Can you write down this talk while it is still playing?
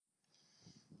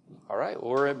All right,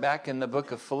 well, we're back in the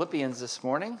book of Philippians this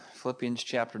morning, Philippians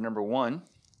chapter number 1.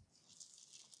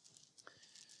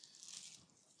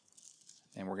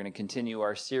 And we're going to continue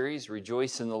our series,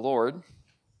 Rejoice in the Lord.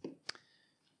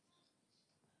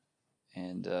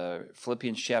 And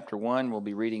Philippians chapter 1, we'll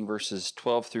be reading verses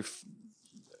 12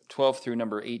 through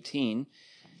number 18.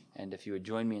 And if you would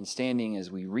join me in standing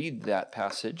as we read that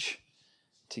passage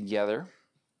together.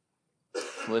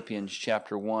 Philippians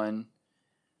chapter 1.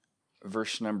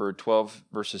 Verses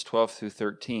 12 through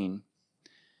 13.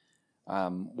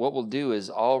 What we'll do is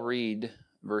I'll read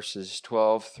verses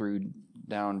 12 through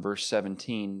down verse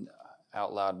 17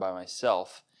 out loud by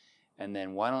myself, and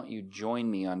then why don't you join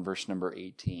me on verse number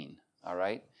 18, all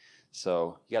right?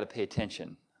 So you got to pay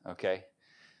attention, okay?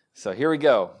 So here we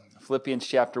go, Philippians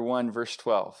chapter 1, verse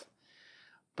 12.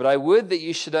 But I would that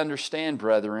you should understand,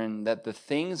 brethren, that the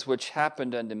things which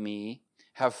happened unto me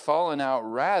have fallen out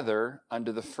rather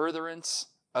under the furtherance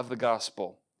of the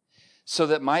gospel, so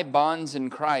that my bonds in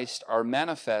Christ are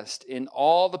manifest in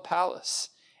all the palace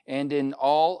and in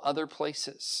all other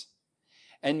places.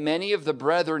 And many of the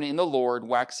brethren in the Lord,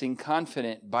 waxing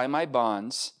confident by my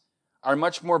bonds, are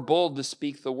much more bold to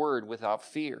speak the word without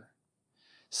fear.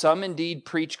 Some indeed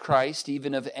preach Christ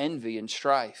even of envy and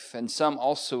strife, and some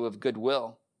also of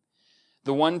goodwill.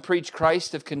 The one preached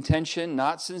Christ of contention,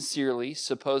 not sincerely,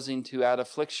 supposing to add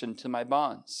affliction to my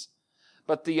bonds,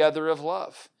 but the other of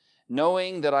love,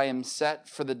 knowing that I am set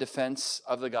for the defense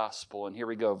of the gospel. And here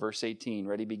we go, verse 18,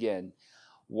 ready, begin.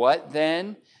 What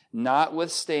then,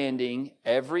 notwithstanding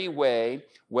every way,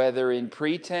 whether in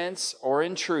pretense or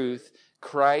in truth,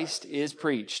 Christ is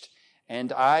preached,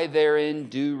 and I therein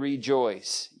do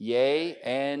rejoice, yea,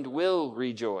 and will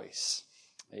rejoice.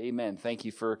 Amen. Thank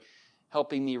you for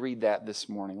helping me read that this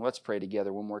morning. Let's pray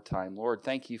together one more time. Lord,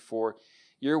 thank you for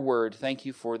your word. Thank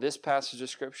you for this passage of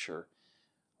Scripture.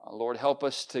 Lord, help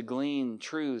us to glean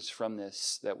truths from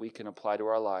this that we can apply to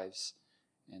our lives.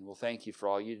 And we'll thank you for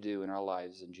all you do in our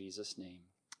lives. In Jesus' name,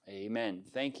 amen.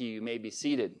 Thank you. You may be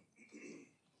seated.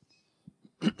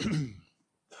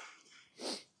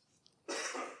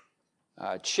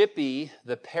 Chippy,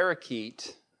 the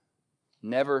parakeet,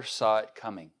 never saw it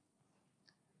coming.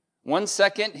 One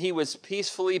second, he was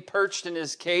peacefully perched in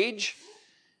his cage.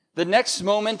 The next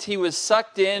moment, he was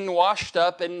sucked in, washed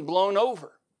up, and blown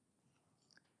over.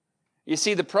 You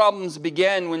see, the problems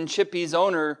began when Chippy's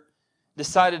owner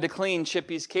decided to clean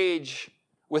Chippy's cage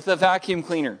with a vacuum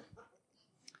cleaner.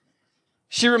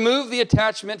 She removed the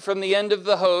attachment from the end of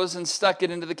the hose and stuck it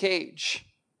into the cage.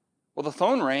 Well, the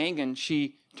phone rang, and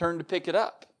she turned to pick it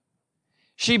up.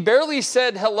 She barely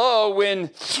said hello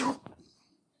when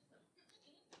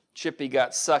Chippy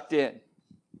got sucked in.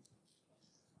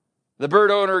 The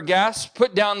bird owner gasped,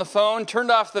 put down the phone,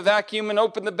 turned off the vacuum, and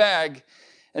opened the bag.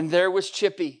 And there was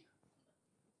Chippy,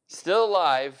 still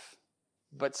alive,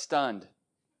 but stunned.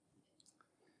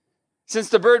 Since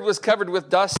the bird was covered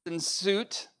with dust and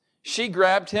soot, she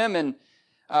grabbed him and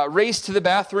raced to the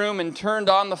bathroom and turned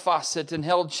on the faucet and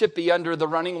held Chippy under the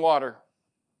running water.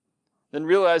 Then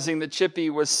realizing that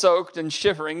Chippy was soaked and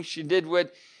shivering, she did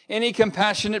what any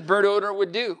compassionate bird owner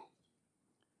would do.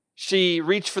 She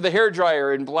reached for the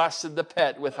hairdryer and blasted the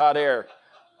pet with hot air.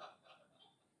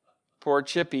 Poor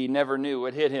Chippy never knew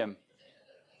what hit him.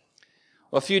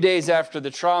 Well, a few days after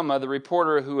the trauma, the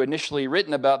reporter who initially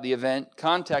written about the event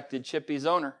contacted Chippy's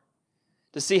owner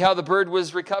to see how the bird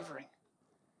was recovering.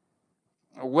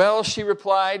 Well, she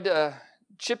replied,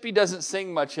 Chippy doesn't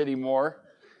sing much anymore.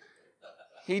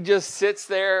 He just sits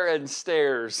there and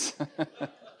stares.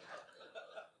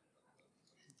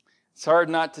 It's hard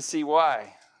not to see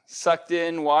why. Sucked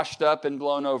in, washed up, and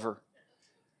blown over.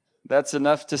 That's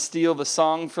enough to steal the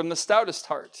song from the stoutest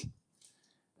heart.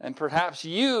 And perhaps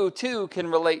you, too, can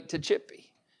relate to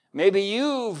Chippy. Maybe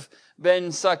you've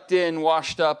been sucked in,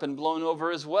 washed up, and blown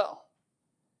over as well.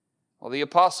 Well, the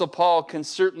Apostle Paul can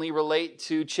certainly relate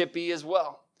to Chippy as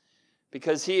well,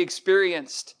 because he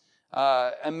experienced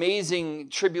amazing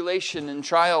tribulation and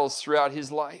trials throughout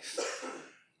his life.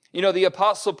 You know, the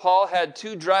Apostle Paul had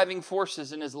two driving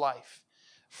forces in his life.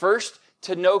 First,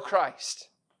 to know Christ.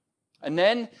 And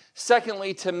then,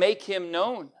 secondly, to make him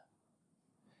known.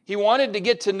 He wanted to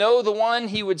get to know the one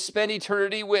he would spend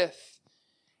eternity with.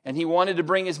 And he wanted to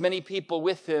bring as many people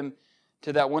with him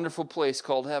to that wonderful place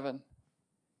called heaven.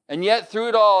 And yet, through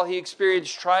it all, he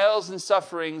experienced trials and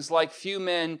sufferings like few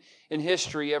men in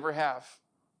history ever have.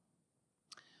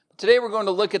 Today we're going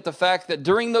to look at the fact that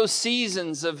during those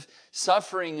seasons of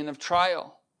suffering and of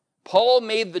trial, Paul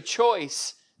made the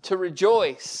choice to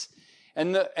rejoice.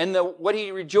 And what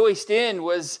he rejoiced in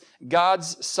was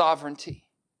God's sovereignty.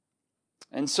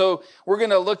 And so we're going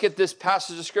to look at this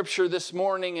passage of Scripture this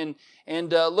morning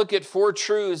and look at 4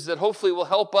 truths that hopefully will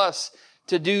help us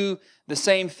to do the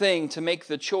same thing, to make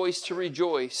the choice to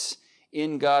rejoice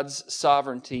in God's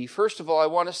sovereignty. First of all, I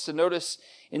want us to notice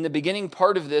in the beginning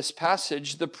part of this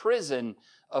passage, the prison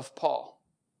of Paul.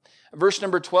 Verse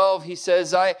number 12, he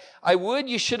says, I would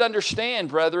you should understand,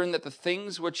 brethren, that the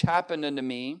things which happened unto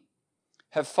me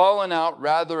have fallen out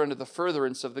rather unto the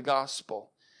furtherance of the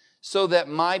gospel, so that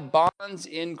my bonds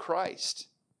in Christ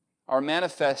are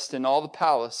manifest in all the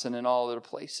palace and in all other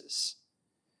places.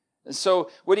 And so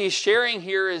what he's sharing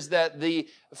here is that the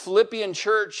Philippian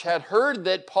church had heard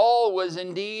that Paul was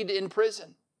indeed in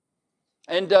prison.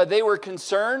 And they were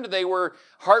concerned, they were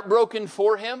heartbroken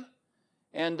for him.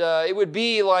 And it would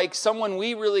be like someone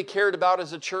we really cared about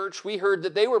as a church. We heard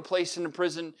that they were placed into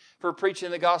prison for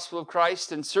preaching the gospel of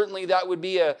Christ, and certainly that would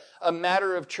be a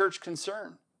matter of church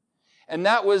concern. And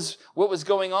that was what was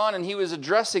going on, and he was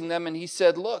addressing them, and he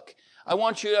said, look, I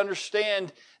want you to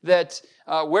understand that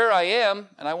where I am,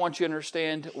 and I want you to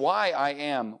understand why I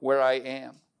am where I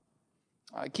am.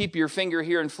 Keep your finger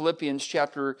here in Philippians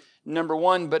chapter number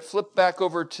 1, but flip back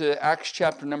over to Acts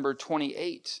chapter number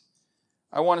 28.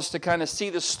 I want us to kind of see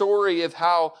the story of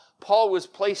how Paul was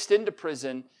placed into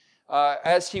prison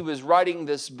as he was writing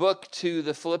this book to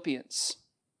the Philippians.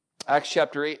 Acts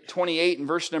chapter 28 and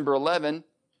verse number 11.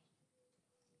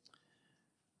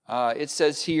 It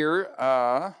says here,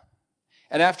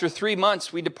 and after 3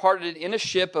 months we departed in a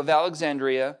ship of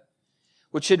Alexandria,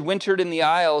 which had wintered in the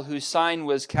isle, whose sign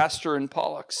was Castor and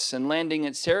Pollux. And landing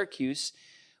at Syracuse,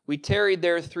 we tarried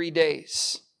there 3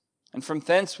 days. And from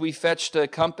thence we fetched a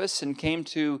compass and came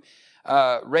to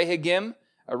Rehegium.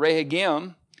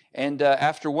 And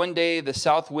after 1 day the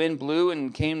south wind blew,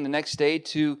 and came the next day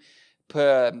to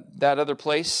that other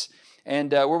place,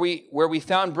 and where we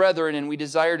found brethren, and we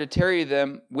desired to tarry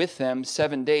with them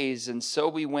 7 days. And so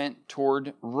we went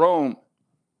toward Rome.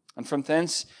 And from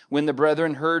thence, when the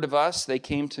brethren heard of us, they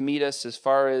came to meet us as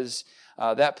far as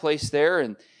that place there,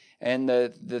 and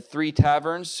the 3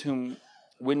 taverns, whom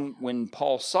when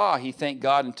Paul saw, he thanked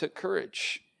God and took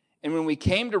courage. And when we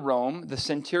came to Rome, the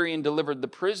centurion delivered the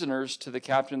prisoners to the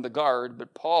captain of the guard,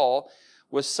 but Paul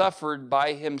was suffered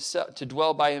by himself to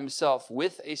dwell by himself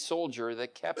with a soldier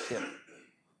that kept him.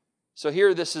 So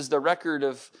here, this is the record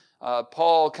of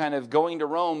Paul kind of going to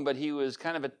Rome, but he was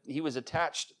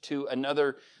attached to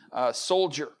another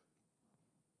soldier.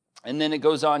 And then it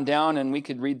goes on down, and we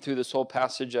could read through this whole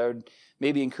passage. I would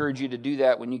maybe encourage you to do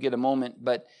that when you get a moment.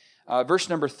 But verse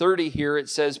number 30 here, it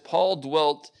says, Paul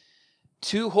dwelt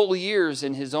 2 whole years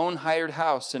in his own hired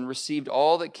house and received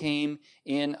all that came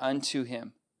in unto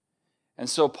him. And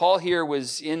so Paul here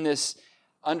was in this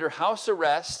under house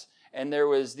arrest, and there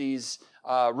was these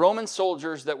Roman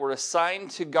soldiers that were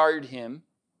assigned to guard him.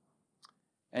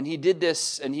 And he did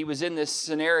this, and he was in this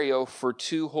scenario for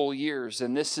 2 whole years.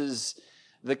 And this is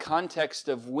the context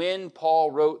of when Paul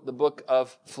wrote the book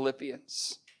of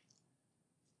Philippians.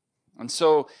 And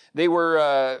so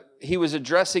he was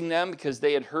addressing them because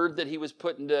they had heard that he was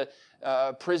put into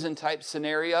a prison type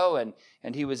scenario,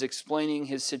 and he was explaining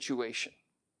his situation.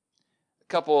 A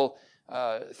couple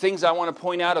things I want to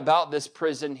point out about this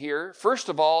prison here. First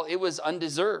of all, it was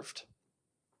undeserved.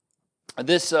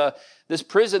 This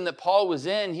prison that Paul was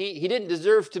in, he didn't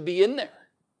deserve to be in there.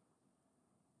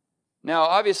 Now,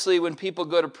 obviously, when people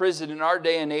go to prison in our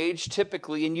day and age,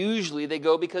 typically and usually they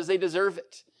go because they deserve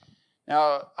it.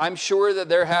 Now, I'm sure that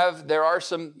there are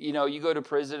some, you go to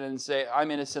prison and say,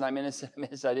 I'm innocent, I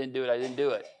didn't do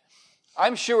it.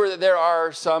 I'm sure that there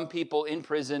are some people in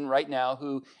prison right now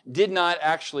who did not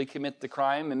actually commit the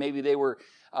crime, and maybe they were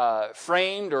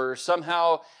framed, or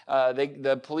somehow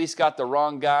the police got the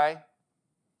wrong guy.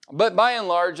 But by and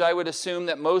large, I would assume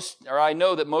that I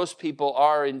know that most people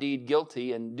are indeed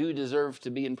guilty and do deserve to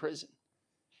be in prison.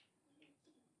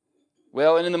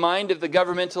 Well, and in the mind of the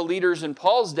governmental leaders in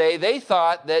Paul's day, they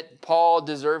thought that Paul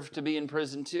deserved to be in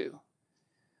prison too.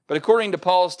 But according to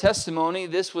Paul's testimony,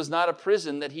 this was not a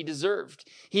prison that he deserved.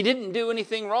 He didn't do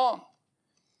anything wrong.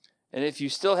 And if you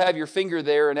still have your finger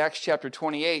there in Acts chapter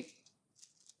 28,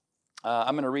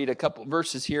 I'm going to read a couple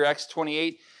verses here. Acts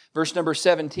 28, verse number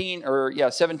 17. And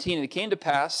it came to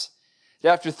pass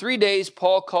that after 3 days,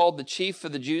 Paul called the chief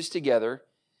of the Jews together.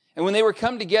 And when they were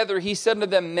come together, he said unto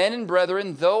them, Men and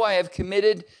brethren, though I have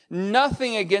committed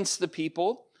nothing against the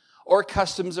people or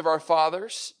customs of our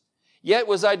fathers, yet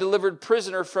was I delivered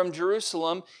prisoner from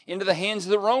Jerusalem into the hands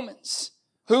of the Romans,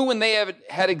 who, when they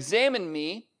had examined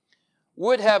me,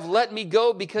 would have let me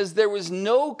go because there was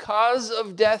no cause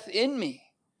of death in me.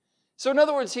 So in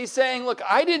other words, he's saying, look,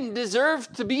 I didn't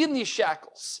deserve to be in these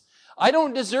shackles. I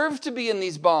don't deserve to be in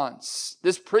these bonds.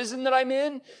 This prison that I'm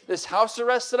in, this house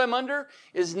arrest that I'm under,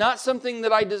 is not something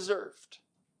that I deserved.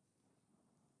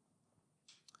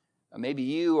 Maybe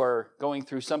you are going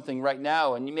through something right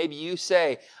now, and maybe you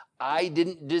say, I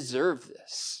didn't deserve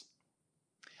this.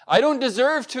 I don't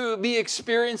deserve to be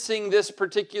experiencing this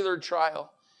particular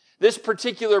trial, this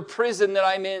particular prison that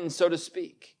I'm in, so to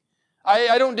speak.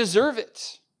 I don't deserve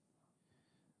it.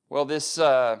 Well, this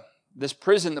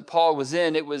prison that Paul was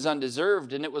in, it was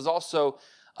undeserved, and it was also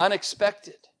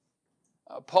unexpected.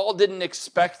 Paul didn't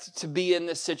expect to be in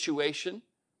this situation.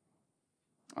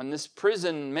 And this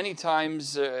prison, many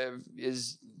times,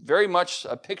 is very much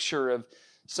a picture of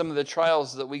some of the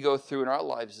trials that we go through in our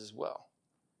lives as well.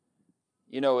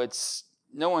 You know, it's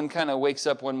no one kind of wakes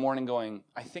up one morning going,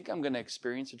 I think I'm going to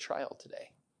experience a trial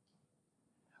today.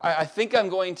 I think I'm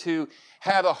going to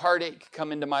have a heartache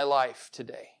come into my life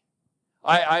today.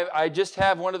 I just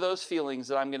have one of those feelings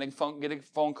that I'm going to get a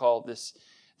phone call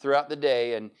throughout the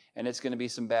day, and it's going to be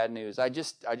some bad news. I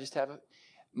just have a...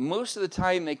 Most of the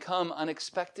time, they come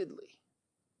unexpectedly.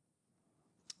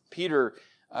 Peter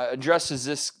addresses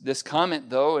this comment,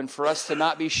 though, and for us to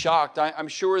not be shocked. I'm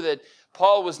sure that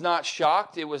Paul was not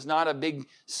shocked. It was not a big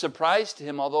surprise to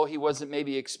him, although he wasn't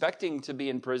maybe expecting to be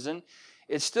in prison.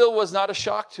 It still was not a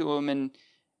shock to him, and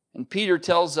Peter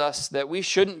tells us that we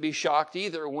shouldn't be shocked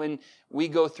either when we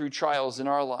go through trials in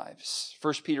our lives.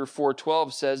 1 Peter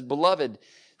 4:12 says, Beloved,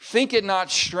 think it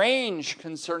not strange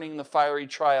concerning the fiery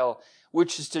trial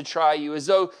which is to try you, as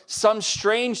though some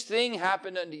strange thing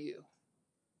happened unto you.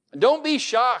 Don't be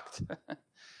shocked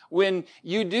when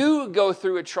you do go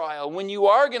through a trial, when you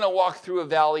are going to walk through a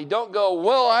valley. Don't go,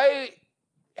 well, I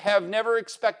have never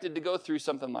expected to go through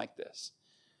something like this.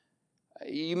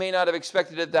 You may not have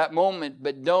expected it at that moment,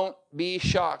 but don't be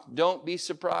shocked. Don't be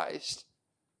surprised.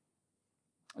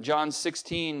 John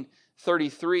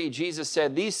 16:33, Jesus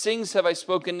said, These things have I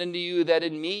spoken unto you, that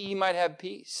in me ye might have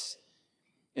peace.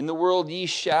 In the world ye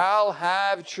shall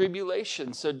have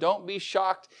tribulation. So don't be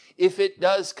shocked if it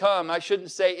does come. I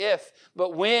shouldn't say if,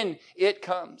 but when it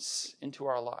comes into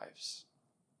our lives.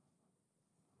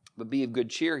 But be of good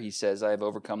cheer, he says, I have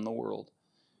overcome the world.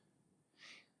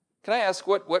 Can I ask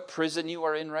what prison you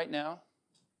are in right now?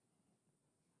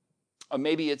 Or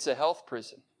maybe it's a health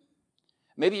prison.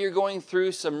 Maybe you're going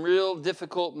through some real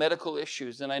difficult medical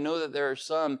issues, and I know that there are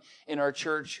some in our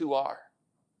church who are.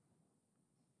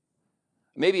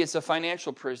 Maybe it's a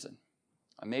financial prison.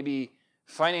 Maybe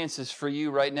finances for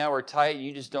you right now are tight.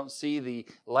 You just don't see the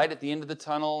light at the end of the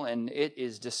tunnel, and it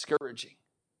is discouraging.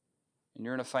 And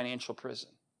you're in a financial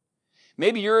prison.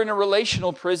 Maybe you're in a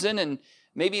relational prison, and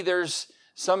maybe there's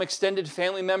some extended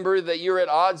family member that you're at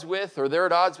odds with, or they're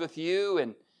at odds with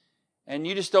you, and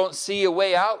you just don't see a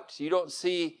way out. You don't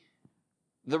see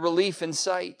the relief in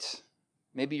sight.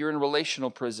 Maybe you're in a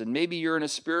relational prison. Maybe you're in a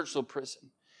spiritual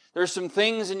prison. There's some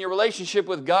things in your relationship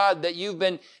with God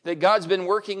that God's been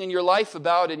working in your life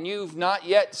about, and you've not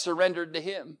yet surrendered to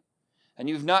Him. And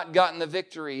you've not gotten the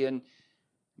victory, and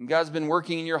God's been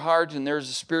working in your heart, and there's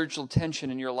a spiritual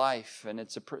tension in your life, and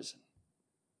it's a prison.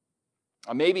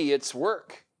 Or maybe it's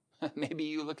work. Maybe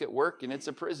you look at work and it's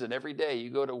a prison every day. You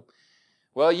go to,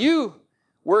 well, you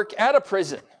work at a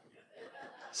prison.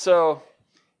 So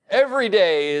every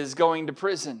day is going to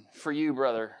prison for you,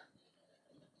 brother.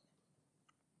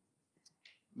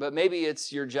 But maybe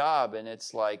it's your job and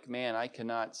it's like, man, I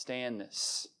cannot stand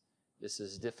this. This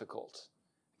is difficult.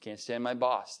 I can't stand my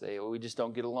boss. We just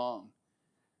don't get along.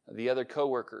 The other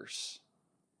coworkers,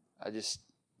 this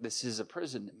is a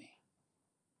prison to me.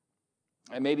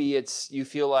 And maybe it's you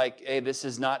feel like, hey, this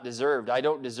is not deserved. I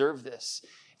don't deserve this.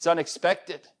 It's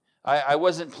unexpected. I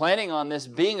wasn't planning on this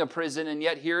being a prison, and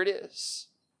yet here it is.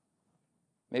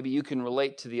 Maybe you can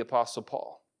relate to the Apostle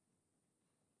Paul.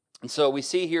 And so we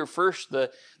see here first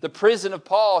the prison of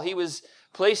Paul. He was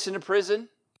placed in a prison.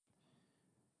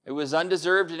 It was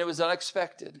undeserved and it was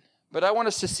unexpected. But I want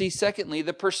us to see, secondly,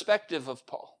 the perspective of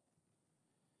Paul.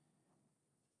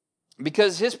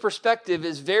 Because his perspective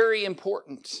is very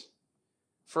important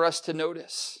for us to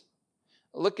notice.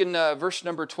 Look in verse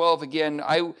number 12 again.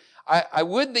 I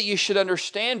would that you should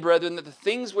understand, brethren, that the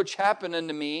things which happen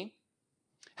unto me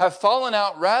have fallen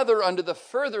out rather unto the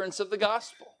furtherance of the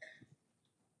gospel.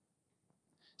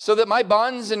 So that my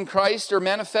bonds in Christ are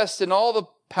manifest in all the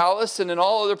palace and in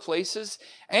all other places,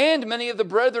 and many of the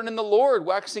brethren in the Lord,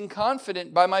 waxing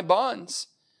confident by my bonds,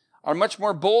 are much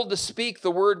more bold to speak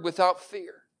the word without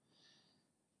fear.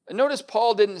 And notice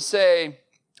Paul didn't say,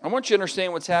 I want you to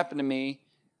understand what's happened to me.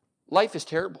 Life is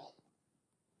terrible.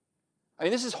 I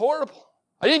mean, this is horrible.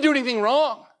 I didn't do anything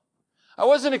wrong. I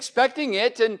wasn't expecting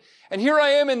it, and here I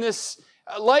am in this.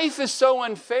 Life is so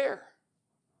unfair.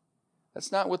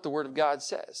 That's not what the Word of God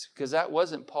says, because that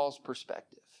wasn't Paul's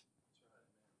perspective.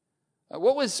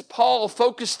 What was Paul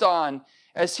focused on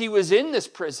as he was in this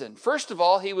prison? First of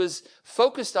all, he was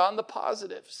focused on the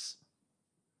positives.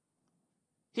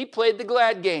 He played the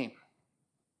glad game.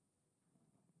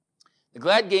 The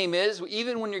glad game is,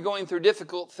 even when you're going through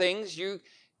difficult things, you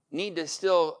need to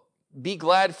still be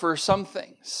glad for some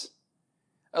things.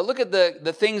 Look at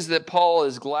the things that Paul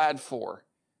is glad for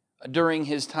during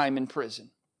his time in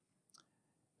prison.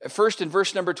 First, in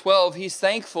verse number 12, he's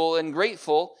thankful and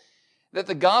grateful that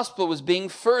the gospel was being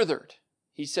furthered.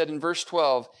 He said in verse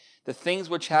 12, the things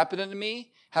which happened unto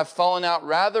me have fallen out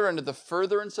rather unto the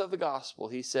furtherance of the gospel.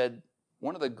 He said,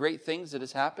 one of the great things that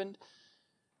has happened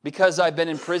because I've been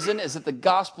in prison is that the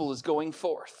gospel is going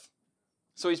forth.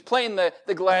 So he's playing the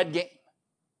glad game.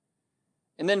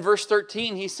 And then verse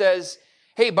 13, he says,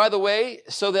 hey, by the way,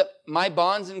 so that my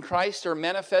bonds in Christ are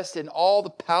manifest in all the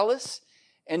palace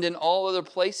and in all other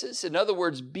places. In other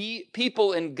words,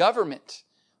 people in government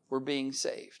were being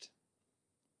saved.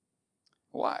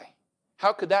 Why?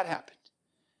 How could that happen?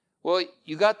 Well,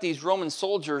 you got these Roman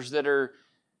soldiers that are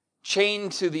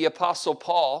chained to the Apostle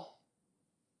Paul,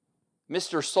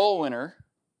 Mr. Soul Winner,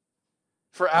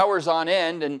 for hours on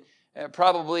end, and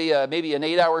probably maybe an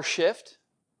 8-hour shift.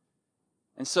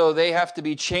 And so they have to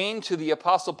be chained to the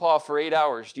Apostle Paul for 8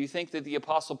 hours. Do you think that the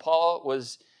Apostle Paul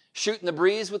was shooting the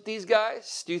breeze with these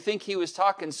guys? Do you think he was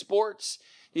talking sports?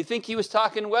 Do you think he was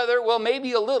talking weather? Well,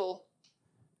 maybe a little.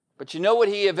 But you know what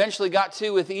he eventually got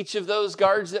to with each of those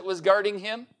guards that was guarding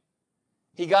him?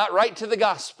 He got right to the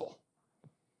gospel.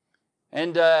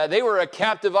 And they were a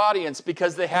captive audience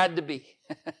because they had to be.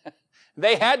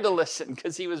 They had to listen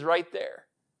because he was right there.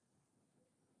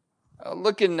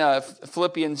 Look in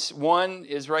Philippians 1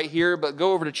 is right here, but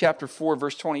go over to chapter 4,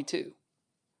 verse 22.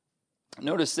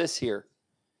 Notice this here.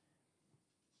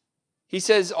 He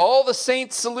says, all the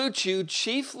saints salute you,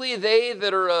 chiefly they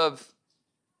that are of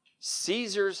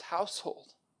Caesar's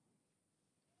household.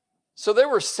 So there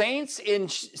were saints in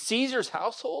Caesar's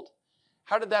household?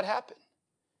 How did that happen?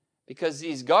 Because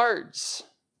these guards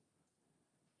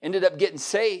ended up getting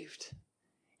saved.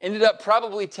 Ended up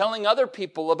probably telling other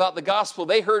people about the gospel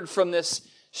they heard from this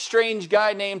strange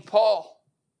guy named Paul.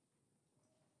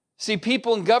 See,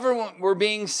 people in government were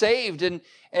being saved, and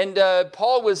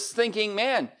Paul was thinking,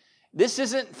 man, this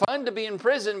isn't fun to be in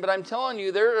prison, but I'm telling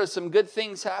you, there are some good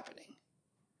things happening.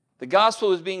 The gospel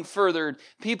was being furthered.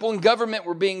 People in government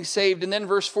were being saved. And then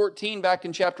verse 14, back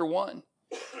in chapter 1.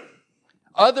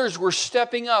 Others were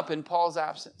stepping up in Paul's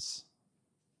absence.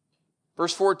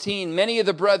 Verse 14, many of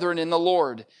the brethren in the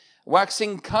Lord,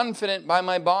 waxing confident by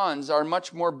my bonds, are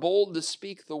much more bold to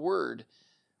speak the word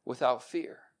without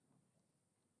fear.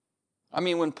 I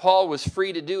mean, when Paul was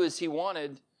free to do as he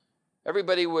wanted,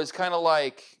 everybody was kind of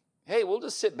like, hey, we'll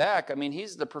just sit back. I mean,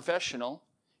 he's the professional.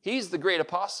 He's the great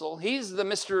apostle. He's the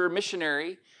Mr.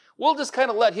 Missionary. We'll just kind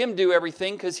of let him do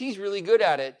everything because he's really good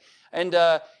at it. And,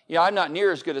 I'm not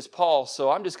near as good as Paul,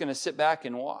 so I'm just going to sit back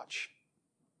and watch.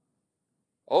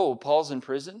 Oh, Paul's in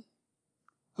prison?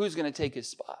 Who's going to take his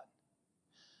spot?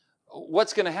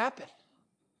 What's going to happen?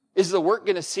 Is the work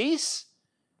going to cease?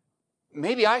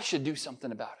 Maybe I should do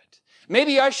something about it.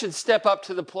 Maybe I should step up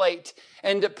to the plate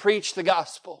and preach the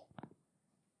gospel.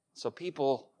 So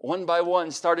people, one by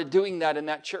one, started doing that in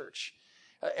that church.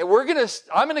 I'm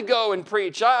going to go and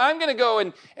preach. I'm going to go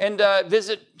and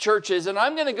visit churches, and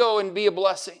I'm going to go and be a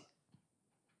blessing.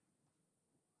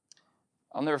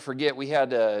 I'll never forget, we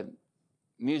had a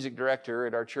music director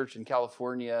at our church in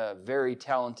California, a very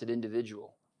talented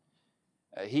individual.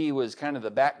 He was kind of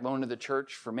the backbone of the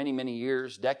church for many, many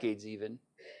years, decades even.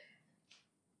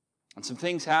 And some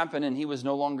things happened, and he was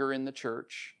no longer in the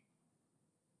church.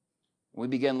 We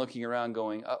began looking around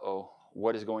going, uh-oh,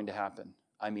 what is going to happen?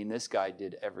 I mean, this guy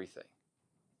did everything.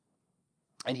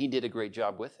 And he did a great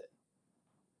job with it.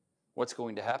 What's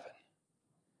going to happen?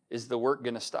 Is the work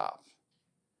going to stop?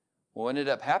 What ended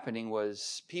up happening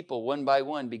was people one by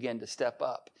one began to step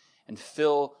up and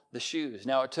fill the shoes.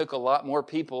 Now, it took a lot more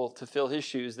people to fill his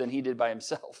shoes than he did by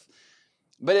himself.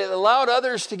 But it allowed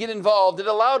others to get involved. It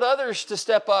allowed others to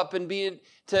step up and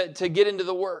to get into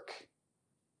the work.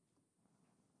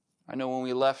 I know when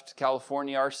we left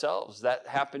California ourselves, that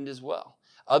happened as well.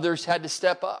 Others had to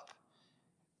step up.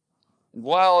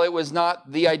 While it was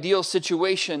not the ideal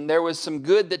situation, there was some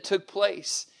good that took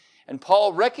place. And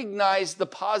Paul recognized the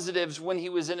positives when he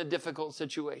was in a difficult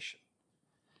situation.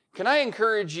 Can I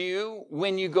encourage you,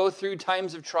 when you go through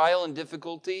times of trial and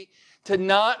difficulty, to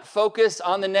not focus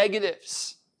on the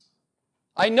negatives?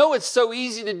 I know it's so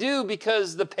easy to do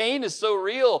because the pain is so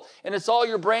real and it's all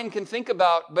your brain can think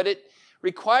about, but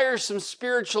requires some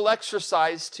spiritual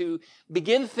exercise to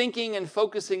begin thinking and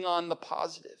focusing on the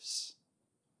positives.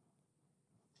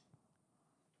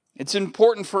 It's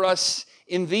important for us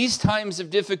in these times of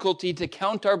difficulty to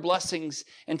count our blessings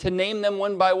and to name them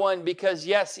one by one, because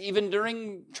yes, even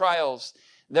during trials,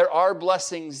 there are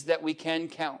blessings that we can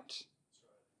count.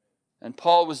 And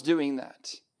Paul was doing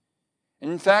that.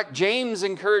 And in fact, James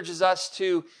encourages us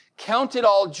to count it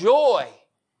all joy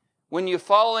when you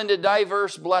fall into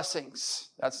diverse blessings.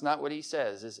 That's not what he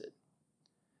says, is it?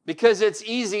 Because it's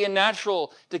easy and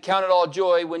natural to count it all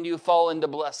joy when you fall into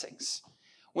blessings.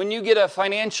 When you get a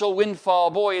financial windfall,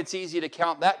 boy, it's easy to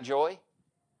count that joy.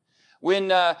 When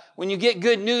you get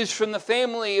good news from the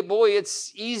family, boy,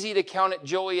 it's easy to count it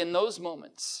joy in those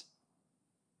moments.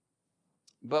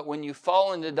 But when you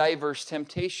fall into diverse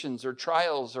temptations or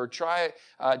trials or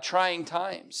trying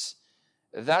times,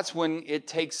 that's when it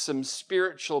takes some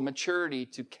spiritual maturity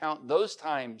to count those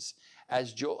times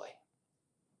as joy.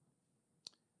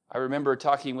 I remember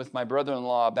talking with my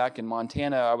brother-in-law back in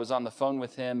Montana. I was on the phone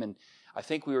with him, and I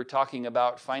think we were talking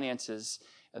about finances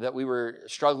that we were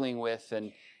struggling with,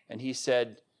 and he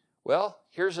said, well,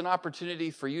 here's an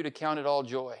opportunity for you to count it all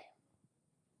joy.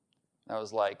 And I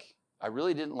was like, I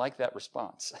really didn't like that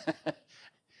response.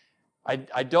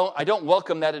 I don't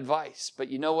welcome that advice, but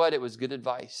you know what? It was good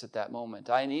advice at that moment.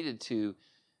 I needed to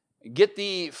get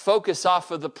the focus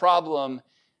off of the problem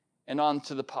and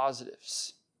onto the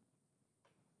positives.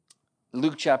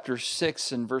 Luke chapter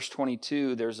 6 and verse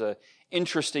 22, there's an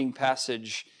interesting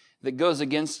passage that goes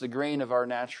against the grain of our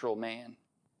natural man.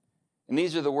 And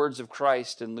these are the words of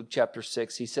Christ in Luke chapter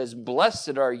 6. He says,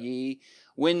 "Blessed are ye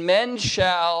when men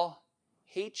shall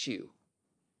hate you."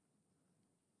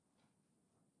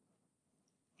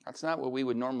 That's not what we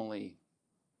would normally.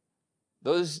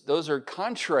 Those are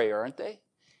contrary, aren't they?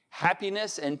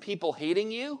 Happiness and people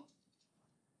hating you.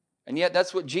 And yet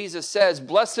that's what Jesus says.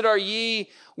 "Blessed are ye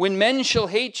when men shall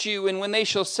hate you, and when they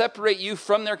shall separate you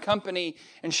from their company,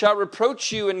 and shall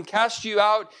reproach you and cast you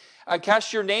out,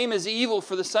 cast your name as evil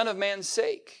for the Son of Man's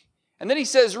sake." And then he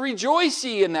says, "Rejoice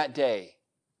ye in that day."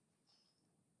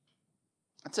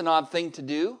 That's an odd thing to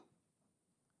do.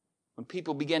 When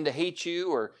people begin to hate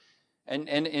you, or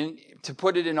and to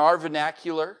put it in our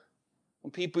vernacular,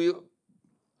 when people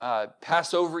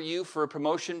pass over you for a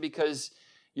promotion because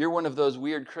you're one of those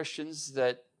weird Christians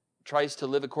that tries to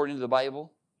live according to the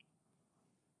Bible.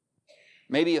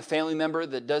 Maybe a family member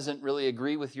that doesn't really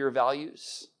agree with your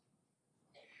values.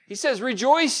 He says,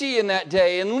 "Rejoice ye in that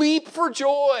day and leap for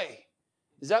joy."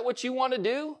 Is that what you want to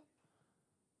do?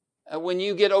 When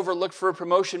you get overlooked for a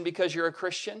promotion because you're a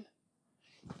Christian?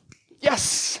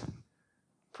 Yes!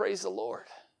 Praise the Lord.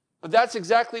 But that's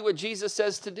exactly what Jesus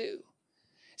says to do.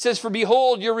 It says, "For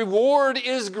behold, your reward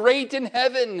is great in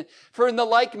heaven, for in the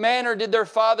like manner did their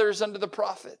fathers unto the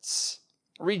prophets.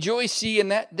 Rejoice ye in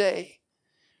that day."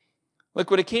 Look,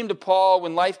 when it came to Paul,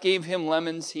 when life gave him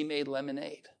lemons, he made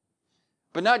lemonade.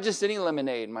 But not just any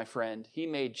lemonade, my friend. He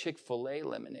made Chick-fil-A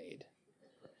lemonade.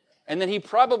 And then he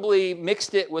probably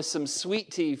mixed it with some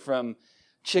sweet tea from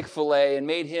Chick-fil-A and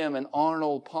made him an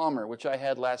Arnold Palmer, which I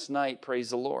had last night,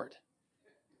 praise the Lord.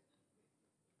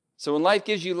 So when life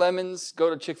gives you lemons,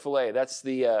 go to Chick-fil-A. That's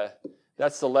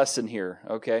the lesson here,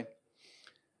 okay?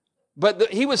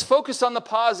 But he was focused on the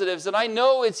positives, and I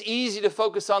know it's easy to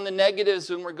focus on the negatives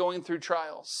when we're going through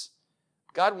trials.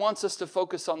 God wants us to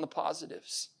focus on the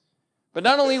positives. But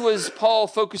not only was Paul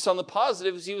focused on the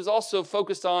positives, he was also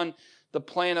focused on the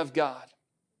plan of God.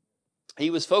 He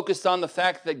was focused on the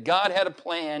fact that God had a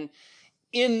plan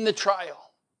in the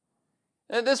trial.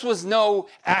 And this was no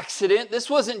accident. This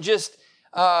wasn't just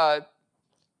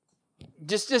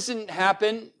doesn't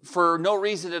happen for no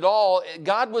reason at all.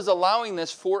 God was allowing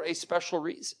this for a special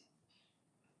reason.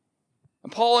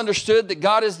 And Paul understood that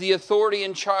God is the authority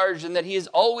in charge and that he is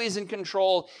always in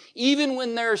control, even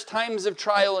when there's times of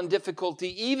trial and difficulty,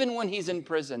 even when he's in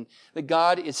prison, that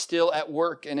God is still at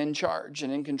work and in charge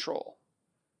and in control.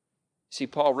 See,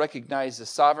 Paul recognized the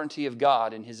sovereignty of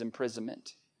God in his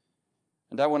imprisonment.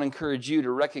 And I want to encourage you to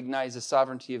recognize the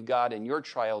sovereignty of God in your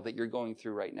trial that you're going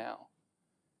through right now.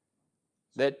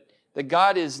 That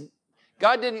God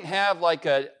didn't have like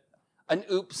an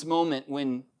oops moment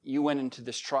when you went into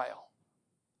this trial.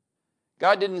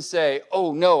 God didn't say,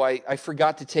 "Oh no, I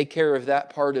forgot to take care of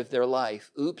that part of their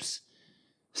life. Oops,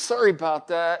 sorry about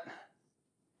that."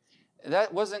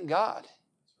 That wasn't God.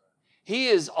 He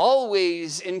is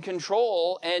always in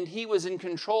control, and he was in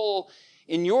control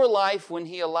in your life when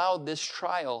he allowed this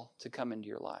trial to come into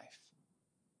your life.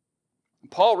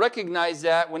 Paul recognized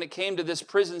that when it came to this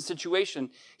prison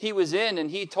situation he was in,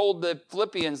 and he told the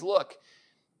Philippians, "Look,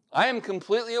 I am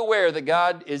completely aware that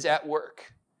God is at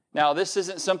work. Now, this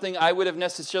isn't something I would have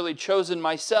necessarily chosen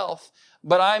myself,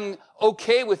 but I'm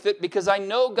okay with it because I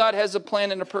know God has a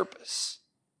plan and a purpose.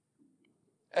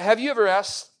 Have you ever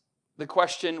asked the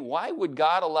question, why would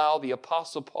God allow the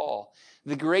Apostle Paul,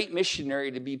 the great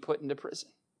missionary, to be put into prison?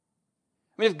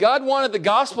 I mean, if God wanted the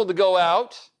gospel to go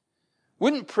out,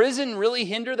 wouldn't prison really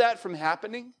hinder that from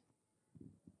happening?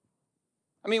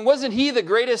 I mean, wasn't he the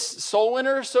greatest soul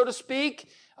winner, so to speak,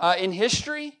 in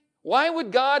history? Why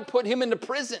would God put him into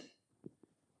prison?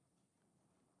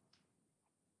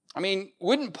 I mean,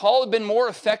 wouldn't Paul have been more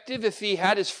effective if he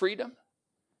had his freedom?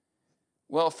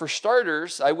 Well, for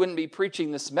starters, I wouldn't be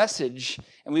preaching this message,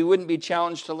 and we wouldn't be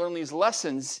challenged to learn these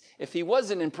lessons if he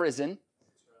wasn't in prison.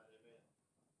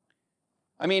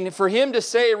 I mean, for him to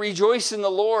say, rejoice in the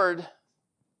Lord,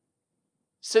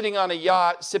 sitting on a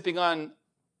yacht, sipping on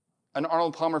an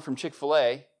Arnold Palmer from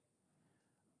Chick-fil-A,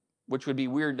 which would be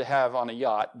weird to have on a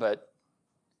yacht, but it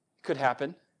could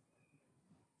happen.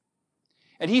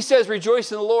 And he says,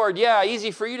 rejoice in the Lord. Yeah,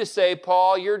 easy for you to say,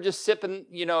 Paul, you're just sipping,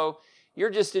 you're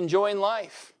just enjoying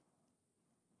life.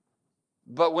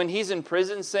 But when he's in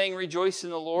prison saying, rejoice in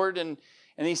the Lord, and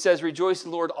he says, rejoice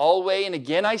in the Lord always, and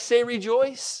again I say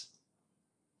rejoice,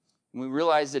 and we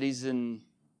realize that he's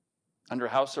under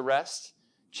house arrest,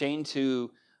 chained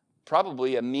to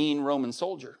probably a mean Roman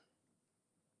soldier.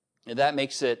 And that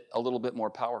makes it a little bit more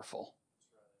powerful.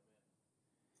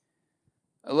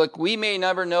 Look, we may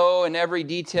never know in every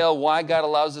detail why God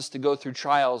allows us to go through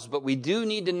trials, but we do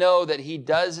need to know that he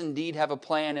does indeed have a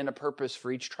plan and a purpose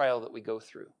for each trial that we go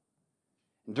through.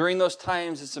 During those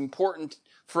times, it's important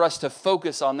for us to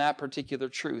focus on that particular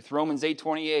truth. Romans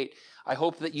 8:28, I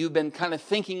hope that you've been kind of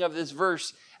thinking of this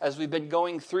verse as we've been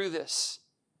going through this.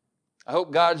 I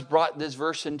hope God's brought this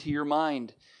verse into your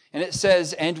mind. And it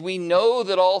says, and we know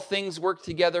that all things work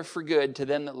together for good to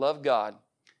them that love God,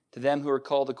 to them who are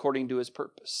called according to his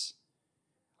purpose.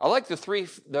 I like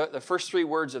the first three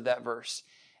words of that verse.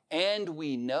 And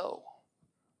we know.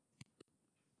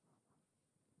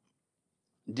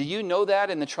 Do you know that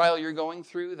in the trial you're going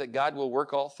through, that God will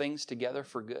work all things together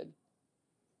for good?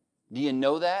 Do you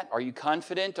know that? Are you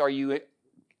confident? Are you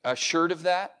assured of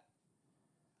that?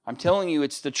 I'm telling you,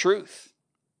 it's the truth.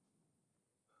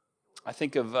 I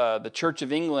think of the Church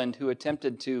of England who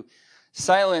attempted to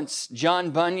silence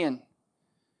John Bunyan.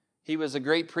 He was a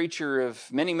great preacher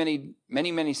of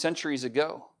many centuries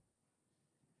ago.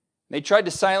 They tried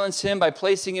to silence him by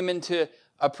placing him into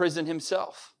a prison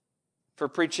himself for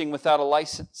preaching without a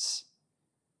license.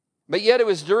 But yet it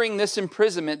was during this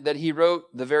imprisonment that he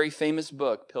wrote the very famous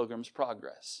book, Pilgrim's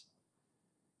Progress.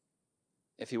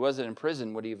 If he wasn't in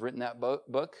prison, would he have written that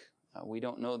book? We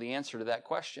don't know the answer to that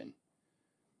question.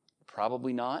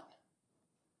 Probably not.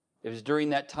 It was during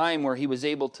that time where he was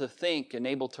able to think and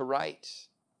able to write.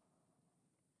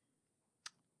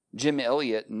 Jim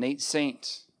Elliot and Nate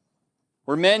Saint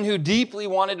were men who deeply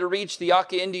wanted to reach the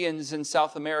Auca Indians in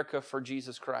South America for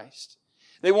Jesus Christ.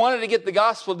 They wanted to get the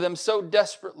gospel to them so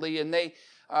desperately, and they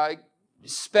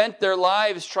spent their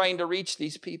lives trying to reach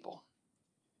these people.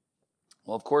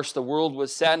 Well, of course, the world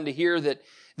was saddened to hear that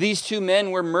these two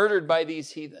men were murdered by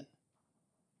these heathen.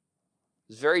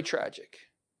 It was very tragic.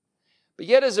 But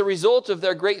yet, as a result of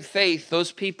their great faith,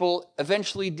 those people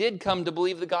eventually did come to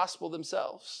believe the gospel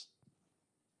themselves.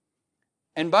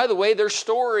 And by the way, their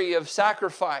story of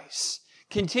sacrifice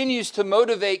continues to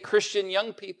motivate Christian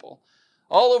young people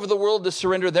all over the world to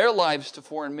surrender their lives to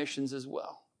foreign missions as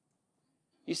well.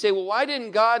 You say, well, why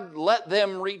didn't God let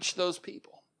them reach those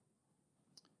people?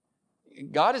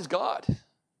 God is God.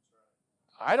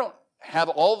 I don't have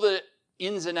all the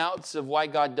ins and outs of why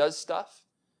God does stuff.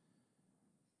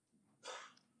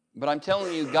 But I'm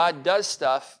telling you, God does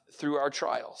stuff through our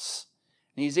trials.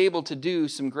 And he's able to do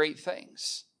some great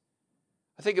things.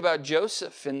 I think about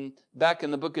Joseph back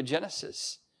in the book of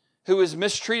Genesis, who was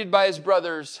mistreated by his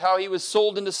brothers, how he was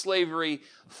sold into slavery,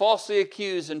 falsely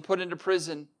accused and put into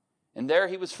prison. And there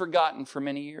he was forgotten for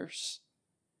many years.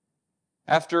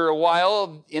 After a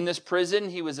while in this prison,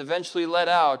 he was eventually let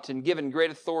out and given great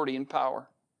authority and power.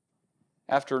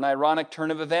 After an ironic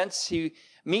turn of events, he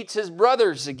meets his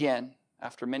brothers again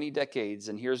after many decades.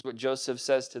 And here's what Joseph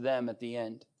says to them at the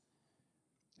end.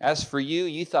 As for you,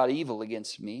 you thought evil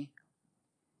against me,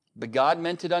 but God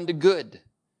meant it unto good,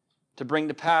 to bring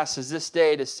to pass as this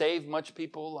day to save much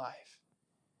people alive.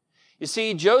 You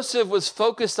see, Joseph was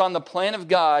focused on the plan of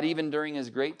God even during his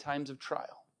great times of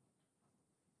trial.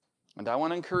 And I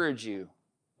want to encourage you,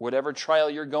 whatever trial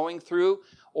you're going through,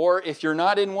 or if you're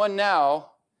not in one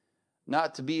now,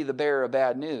 not to be the bearer of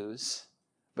bad news,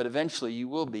 but eventually you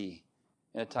will be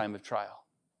in a time of trial.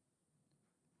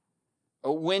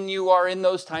 When you are in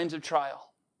those times of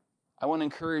trial, I want to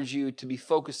encourage you to be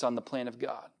focused on the plan of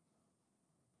God.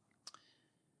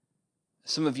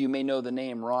 Some of you may know the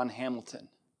name Ron Hamilton.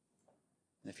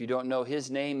 And if you don't know his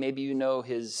name, maybe you know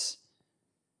his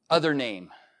other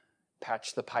name,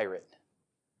 Patch the Pirate.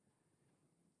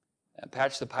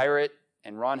 Patch the Pirate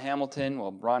and Ron Hamilton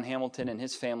and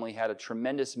his family had a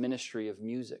tremendous ministry of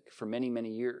music for many, many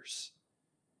years.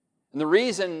 And the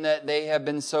reason that they have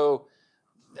been so,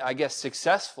 I guess,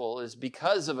 successful is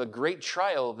because of a great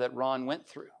trial that Ron went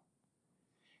through.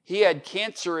 He had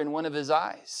cancer in one of his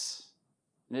eyes,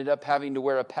 ended up having to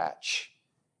wear a patch.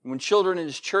 And when children in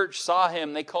his church saw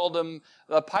him, they called him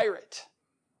the pirate.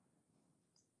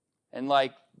 And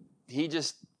he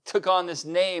just took on this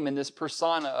name and this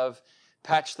persona of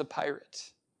Patch the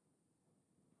Pirate.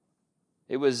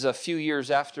 It was a few years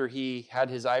after he had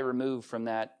his eye removed from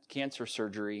that cancer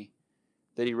surgery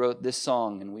that he wrote this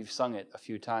song, and we've sung it a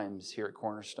few times here at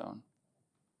Cornerstone.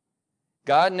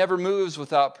 God never moves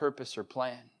without purpose or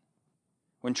plan.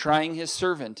 When trying his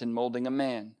servant and molding a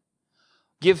man,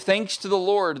 give thanks to the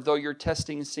Lord, though your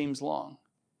testing seems long.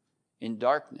 In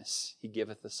darkness he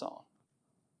giveth a song.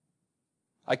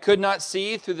 I could not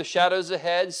see through the shadows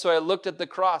ahead, so I looked at the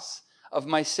cross of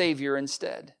my Savior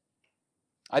instead.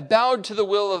 I bowed to the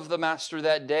will of the Master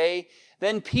that day.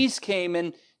 Then peace came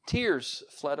and tears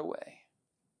fled away.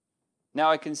 Now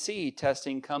I can see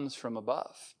testing comes from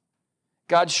above.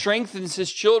 God strengthens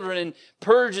his children and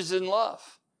purges in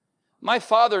love. My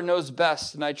Father knows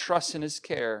best, and I trust in his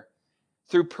care.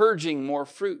 Through purging more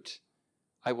fruit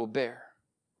I will bear.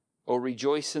 Oh,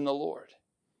 rejoice in the Lord.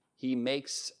 He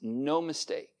makes no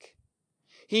mistake.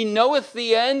 He knoweth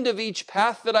the end of each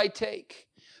path that I take.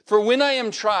 For when I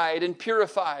am tried and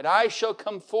purified, I shall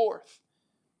come forth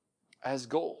as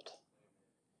gold.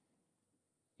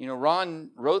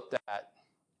 Ron wrote that,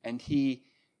 and he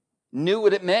knew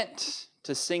what it meant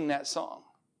to sing that song,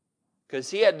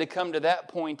 because he had to come to that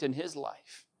point in his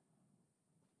life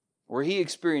where he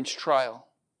experienced trial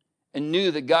and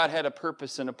knew that God had a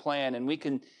purpose and a plan.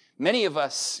 And many of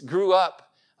us grew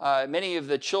up, many of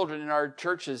the children in our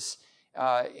churches,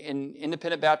 in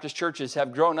independent Baptist churches,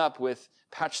 have grown up with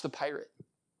Patch the Pirate.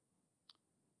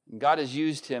 And God has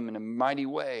used him in a mighty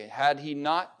way. Had he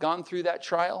not gone through that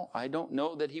trial, I don't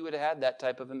know that he would have had that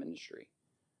type of a ministry.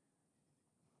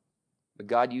 But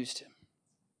God used him,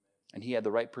 and he had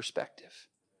the right perspective.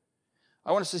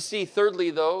 I want us to see,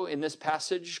 thirdly, though, in this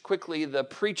passage, quickly, the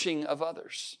preaching of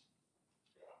others.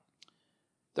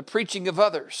 The preaching of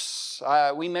others.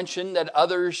 We mentioned that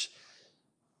others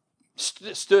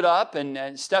stood up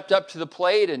and stepped up to the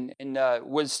plate and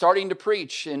was starting to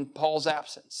preach in Paul's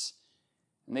absence.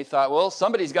 And they thought, well,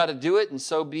 somebody's got to do it, and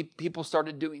so people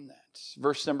started doing that.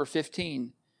 Verse number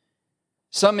 15.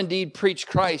 Some indeed preach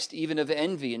Christ even of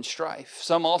envy and strife,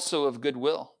 some also of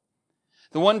goodwill.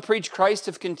 The one preached Christ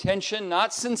of contention,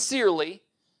 not sincerely,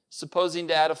 supposing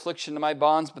to add affliction to my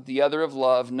bonds, but the other of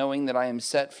love, knowing that I am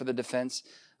set for the defense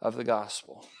of the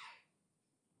gospel.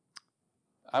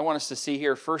 I want us to see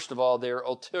here, first of all, their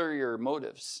ulterior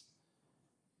motives.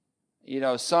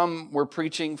 Some were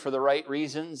preaching for the right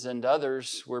reasons, and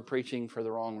others were preaching for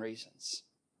the wrong reasons.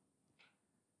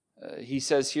 He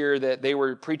says here that they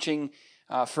were preaching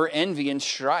for envy and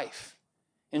strife,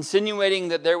 insinuating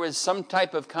that there was some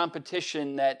type of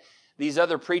competition that these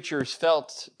other preachers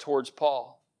felt towards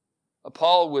Paul.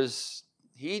 Paul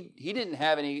he didn't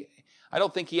have any, I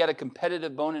don't think he had a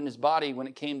competitive bone in his body when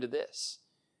it came to this.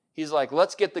 He's like,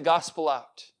 let's get the gospel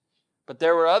out. But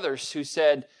there were others who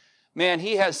said, man,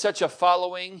 he has such a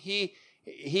following. He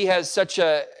has such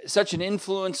an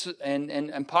influence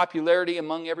and popularity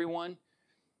among everyone.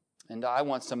 And I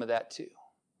want some of that too.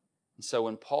 And so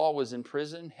when Paul was in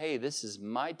prison, hey, this is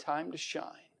my time to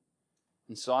shine.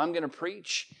 And so I'm going to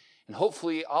preach, and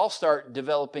hopefully I'll start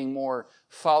developing more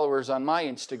followers on my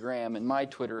Instagram and my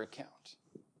Twitter account.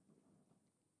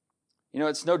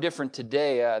 It's no different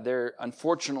today. There,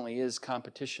 unfortunately, is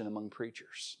competition among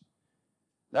preachers.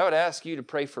 I would ask you to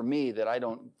pray for me that I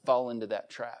don't fall into that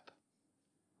trap,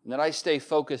 and that I stay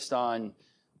focused on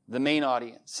the main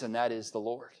audience, and that is the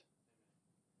Lord.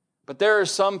 But there are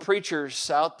some preachers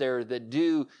out there that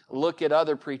do look at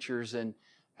other preachers and,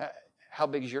 how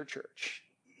big is your church?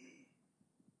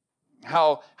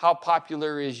 How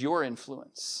popular is your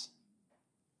influence?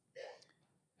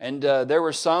 And there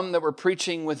were some that were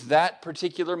preaching with that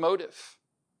particular motive.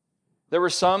 There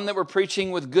were some that were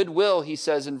preaching with goodwill, he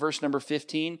says in verse number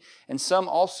 15, and some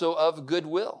also of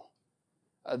goodwill.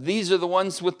 These are the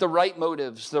ones with the right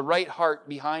motives, the right heart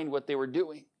behind what they were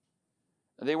doing.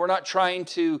 They were not trying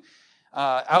to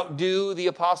outdo the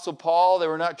Apostle Paul. They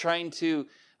were not trying to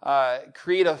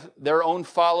create their own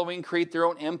following, create their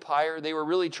own empire. They were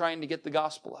really trying to get the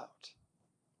gospel out.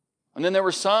 And then there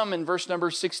were some in verse number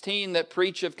 16 that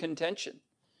preach of contention.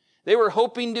 They were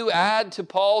hoping to add to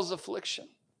Paul's affliction.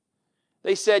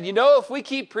 They said, if we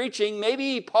keep preaching,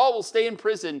 maybe Paul will stay in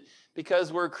prison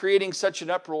because we're creating such an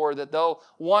uproar that they'll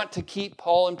want to keep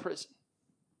Paul in prison.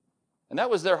 And that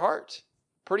was their heart.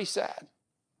 Pretty sad.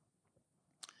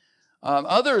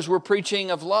 Others were preaching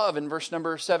of love in verse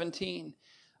number 17.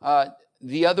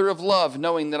 The other of love,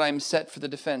 knowing that I am set for the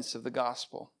defense of the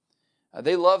gospel.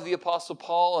 They loved the Apostle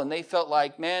Paul, and they felt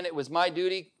like, man, it was my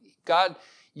duty. God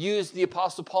used the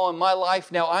Apostle Paul in my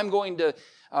life. Now I'm going to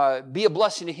be a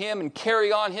blessing to him and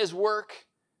carry on his work.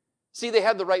 See, they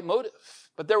had the right motive,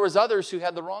 but there was others who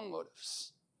had the wrong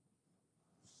motives.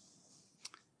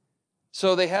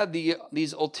 So they had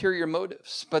these ulterior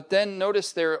motives. But then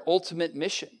notice their ultimate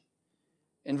mission.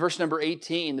 In verse number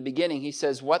 18, the beginning, he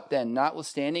says, what then?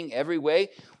 Notwithstanding every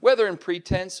way, whether in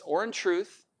pretense or in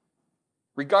truth,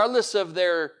 regardless of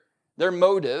their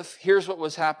motive, here's what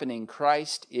was happening.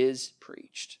 Christ is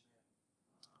preached.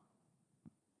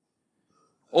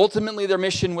 Ultimately, their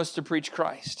mission was to preach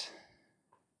Christ.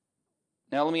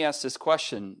 Now, let me ask this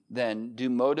question then. Do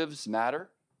motives matter?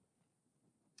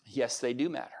 Yes, they do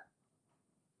matter.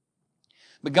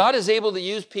 But God is able to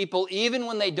use people even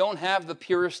when they don't have the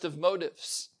purest of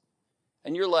motives.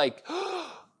 And you're like,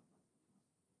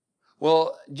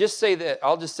 well, just say that.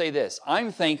 I'll just say this.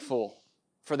 I'm thankful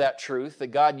for that truth, that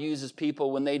God uses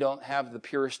people when they don't have the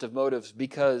purest of motives,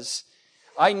 because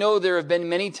I know there have been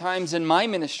many times in my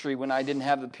ministry when I didn't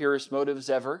have the purest motives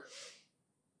ever.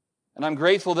 And I'm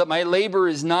grateful that my labor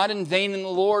is not in vain in the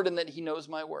Lord and that He knows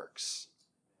my works.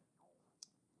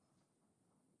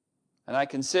 And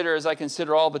as I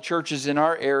consider all the churches in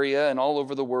our area and all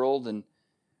over the world, and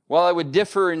while I would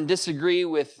differ and disagree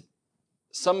with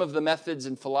some of the methods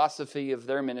and philosophy of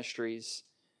their ministries,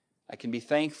 I can be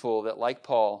thankful that, like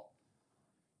Paul,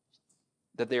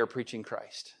 that they are preaching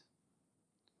Christ.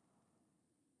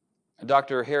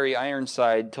 Dr. Harry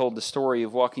Ironside told the story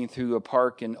of walking through a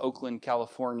park in Oakland,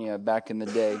 California back in the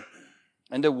day,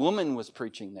 and a woman was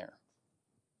preaching there.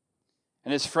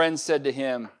 And his friend said to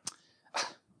him,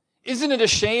 "Isn't it a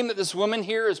shame that this woman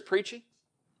here is preaching?"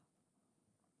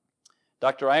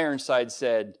 Dr. Ironside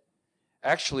said,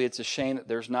 "Actually, it's a shame that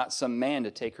there's not some man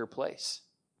to take her place."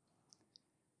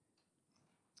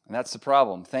 And that's the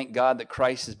problem. Thank God that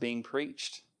Christ is being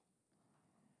preached.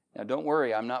 Now, don't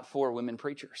worry, I'm not for women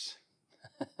preachers.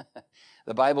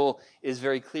 The Bible is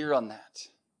very clear on that.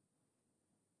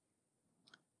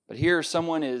 But here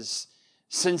someone is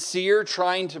sincere,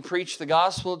 trying to preach the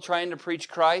gospel, trying to preach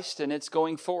Christ, and it's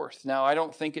going forth. Now, I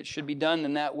don't think it should be done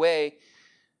in that way,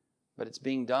 but it's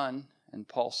being done, and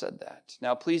Paul said that.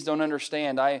 Now, please don't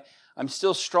understand, I'm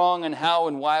still strong on how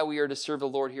and why we are to serve the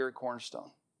Lord here at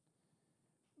Cornerstone.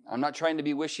 I'm not trying to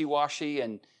be wishy-washy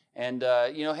and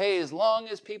hey, as long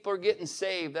as people are getting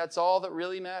saved, that's all that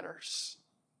really matters.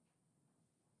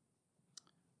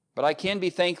 But I can be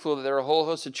thankful that there are a whole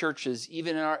host of churches,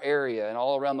 even in our area and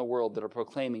all around the world, that are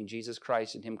proclaiming Jesus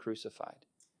Christ and Him crucified.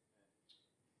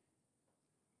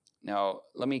 Now,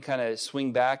 let me kind of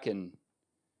swing back and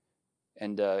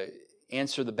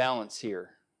answer the balance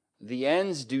here. The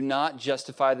ends do not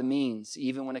justify the means,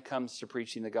 even when it comes to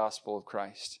preaching the gospel of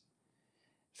Christ.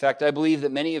 In fact, I believe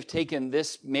that many have taken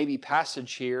this maybe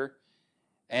passage here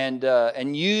and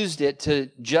used it to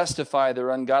justify their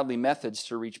ungodly methods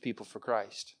to reach people for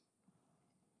Christ.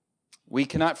 We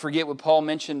cannot forget what Paul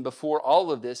mentioned before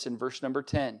all of this in verse number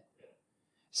 10. It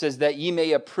says that ye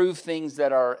may approve things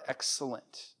that are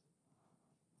excellent.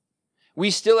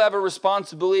 We still have a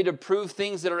responsibility to prove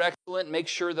things that are excellent, make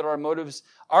sure that our motives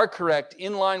are correct,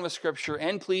 in line with Scripture,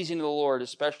 and pleasing to the Lord,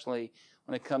 especially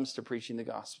when it comes to preaching the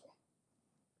gospel.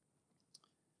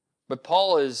 But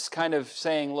Paul is kind of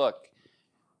saying, look,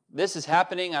 this is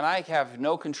happening and I have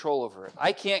no control over it.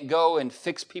 I can't go and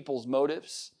fix people's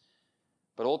motives,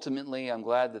 but ultimately I'm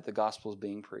glad that the gospel is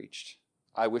being preached.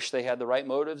 I wish they had the right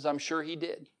motives. I'm sure he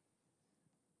did.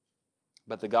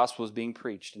 But the gospel is being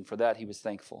preached, and for that he was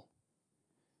thankful.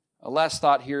 A last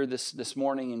thought here this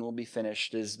morning, and we'll be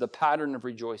finished, is the pattern of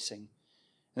rejoicing.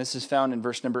 And this is found in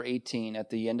verse number 18 at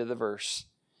the end of the verse.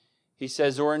 He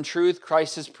says, "Or in truth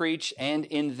Christ is preached, and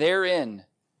in therein,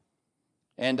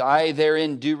 and I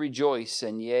therein do rejoice,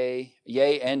 and yea,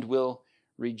 and will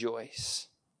rejoice."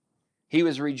 He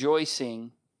was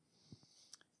rejoicing.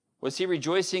 Was he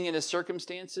rejoicing in his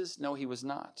circumstances? No, he was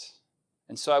not.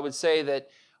 And so I would say that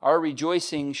our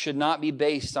rejoicing should not be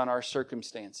based on our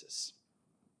circumstances.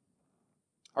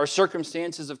 Our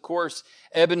circumstances, of course,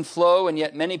 ebb and flow, and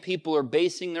yet many people are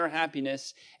basing their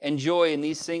happiness and joy in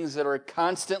these things that are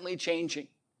constantly changing.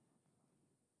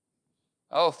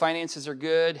 Oh, finances are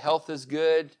good, health is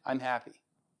good, I'm happy.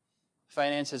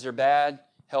 Finances are bad,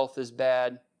 health is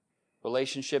bad,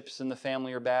 relationships in the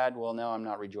family are bad, well, now I'm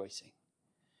not rejoicing.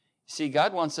 See,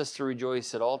 God wants us to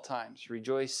rejoice at all times.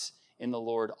 Rejoice in the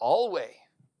Lord always.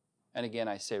 And again,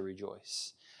 I say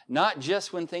rejoice. Not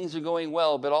just when things are going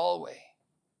well, but always.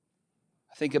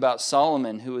 I think about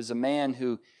Solomon, who was a man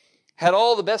who had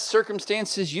all the best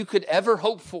circumstances you could ever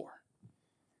hope for.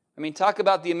 I mean, talk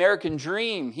about the American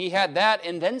dream. He had that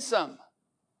and then some.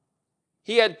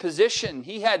 He had position.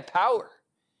 He had power.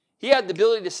 He had the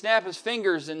ability to snap his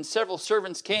fingers, and several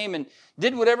servants came and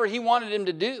did whatever he wanted him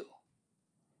to do.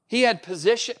 He had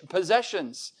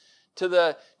possessions to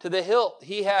the hilt.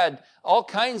 He had all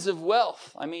kinds of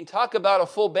wealth. I mean, talk about a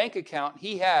full bank account.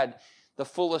 He had the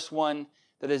fullest one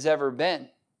that has ever been.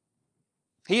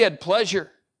 He had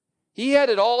pleasure. He had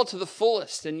it all to the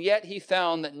fullest, and yet he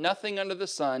found that nothing under the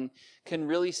sun can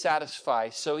really satisfy.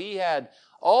 So he had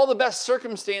all the best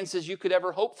circumstances you could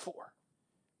ever hope for.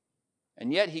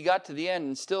 And yet he got to the end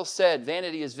and still said,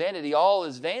 vanity is vanity, all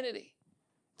is vanity.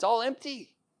 It's all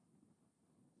empty.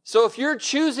 So if you're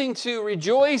choosing to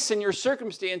rejoice in your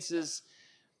circumstances,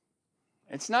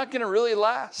 it's not going to really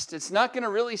last. It's not going to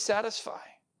really satisfy.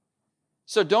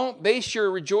 So don't base your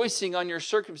rejoicing on your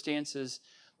circumstances,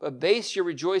 but base your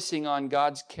rejoicing on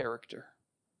God's character.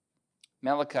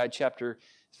 Malachi chapter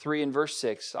 3 and verse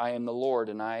 6, I am the Lord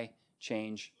and I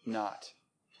change not.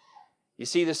 You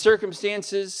see, the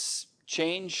circumstances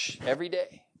change every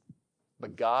day,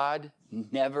 but God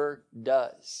never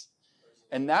does.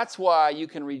 And that's why you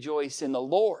can rejoice in the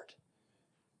Lord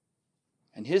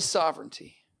and His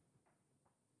sovereignty.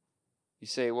 You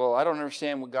say, well, I don't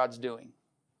understand what God's doing.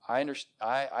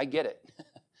 I get it.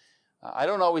 I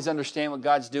don't always understand what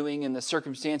God's doing in the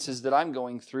circumstances that I'm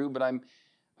going through, but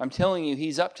I'm telling you,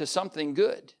 He's up to something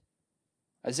good.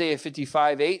 Isaiah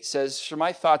 55:8 says, for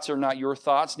my thoughts are not your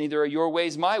thoughts, neither are your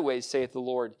ways my ways, saith the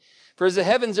Lord. For as the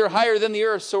heavens are higher than the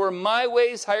earth, so are my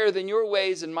ways higher than your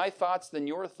ways, and my thoughts than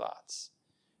your thoughts.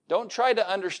 Don't try to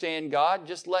understand God.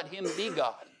 Just let Him be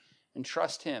God and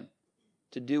trust Him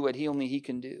to do what only He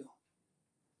can do.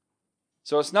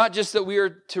 So it's not just that we are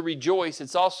to rejoice.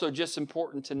 It's also just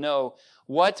important to know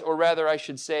what, or rather I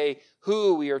should say,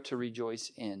 who we are to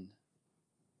rejoice in.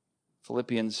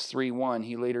 Philippians 3:1,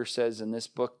 he later says in this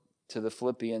book to the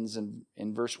Philippians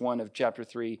in verse 1 of chapter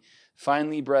 3,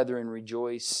 finally, brethren,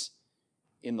 rejoice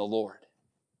in the Lord.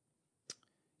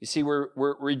 You see, we're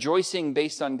rejoicing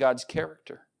based on God's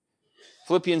character.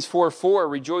 Philippians 4:4,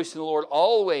 rejoice in the Lord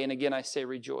always, and again I say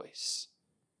rejoice.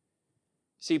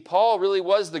 See, Paul really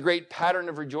was the great pattern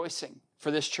of rejoicing for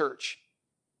this church.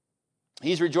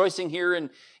 He's rejoicing here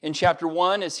in chapter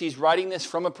 1 as he's writing this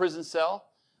from a prison cell,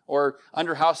 or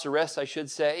under house arrest, I should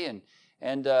say.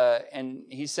 And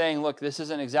he's saying, look, this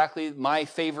isn't exactly my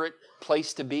favorite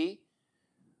place to be,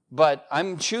 but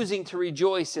I'm choosing to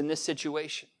rejoice in this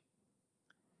situation.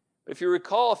 But if you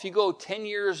recall, if you go 10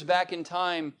 years back in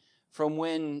time from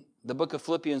when the book of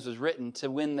Philippians was written to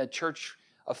when the church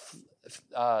of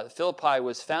Philippi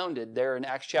was founded there in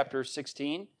Acts chapter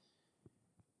 16,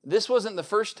 this wasn't the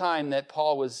first time that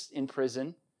Paul was in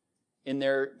prison in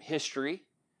their history,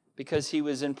 because he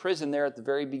was in prison there at the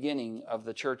very beginning of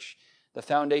the church, the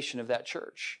foundation of that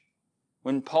church.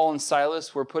 When Paul and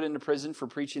Silas were put into prison for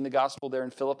preaching the gospel there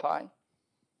in Philippi.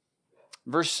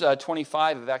 Verse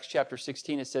 25 of Acts chapter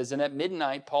 16, it says, and at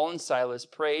midnight Paul and Silas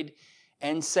prayed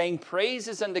and sang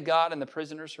praises unto God, and the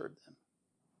prisoners heard them.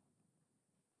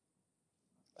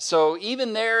 So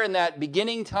even there in that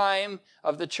beginning time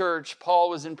of the church, Paul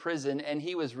was in prison, and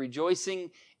he was rejoicing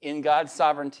in God's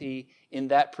sovereignty in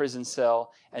that prison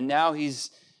cell. And now he's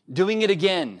doing it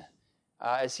again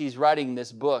as he's writing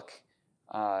this book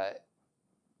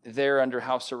there under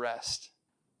house arrest.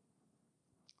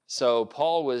 So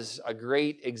Paul was a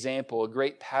great example, a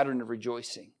great pattern of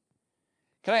rejoicing.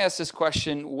 Can I ask this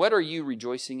question? What are you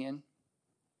rejoicing in?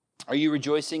 Are you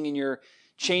rejoicing in your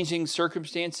changing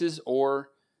circumstances, or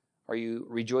are you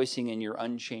rejoicing in your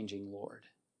unchanging Lord?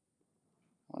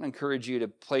 I want to encourage you to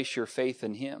place your faith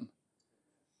in Him.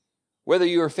 Whether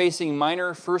you are facing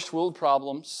minor first world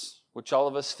problems, which all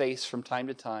of us face from time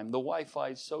to time. The Wi-Fi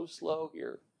is so slow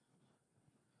here.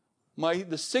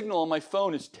 The signal on my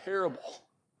phone is terrible.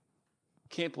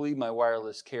 Can't believe my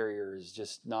wireless carrier is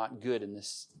just not good in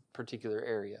this particular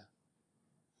area.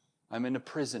 I'm in a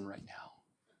prison right now.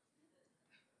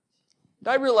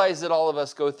 I realize that all of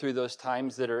us go through those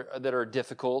times that are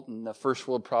difficult and the first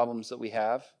world problems that we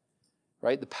have.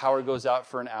 right? The power goes out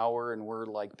for an hour and we're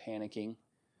like panicking.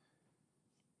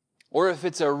 Or if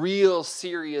it's a real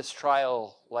serious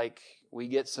trial, like we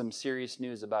get some serious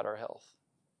news about our health.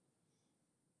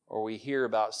 Or we hear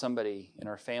about somebody in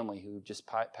our family who just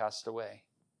passed away.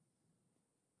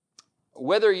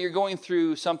 Whether you're going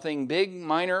through something big,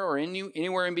 minor, or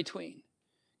anywhere in between,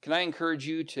 can I encourage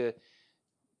you to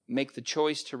make the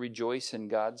choice to rejoice in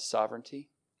God's sovereignty?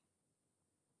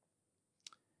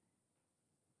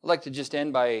 I'd like to just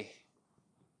end by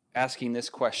asking this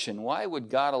question. Why would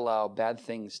God allow bad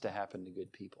things to happen to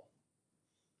good people?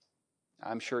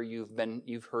 I'm sure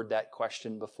you've heard that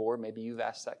question before. Maybe you've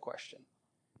asked that question.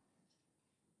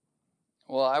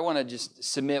 Well, I want to just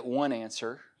submit one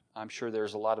answer. I'm sure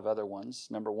there's a lot of other ones.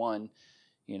 Number one,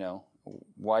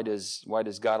 why does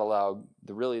God allow,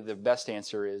 the best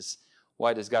answer is,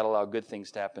 why does God allow good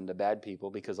things to happen to bad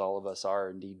people? Because all of us are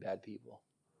indeed bad people.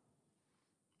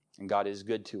 And God is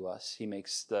good to us. He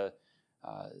makes the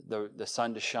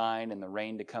sun to shine and the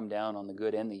rain to come down on the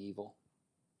good and the evil.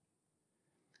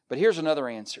 But here's another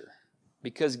answer.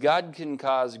 Because God can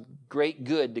cause great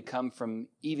good to come from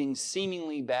even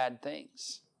seemingly bad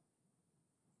things.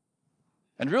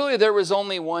 And really there was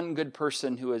only one good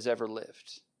person who has ever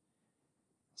lived.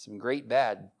 Some great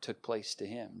bad took place to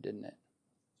him, didn't it?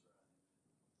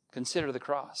 Consider the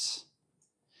cross.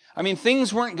 I mean,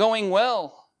 things weren't going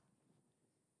well.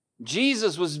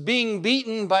 Jesus was being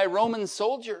beaten by Roman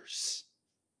soldiers.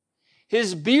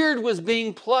 His beard was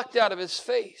being plucked out of his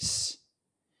face.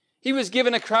 He was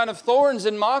given a crown of thorns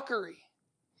and mockery.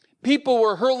 People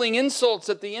were hurling insults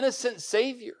at the innocent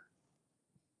Savior.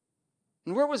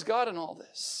 And where was God in all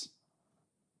this?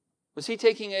 Was he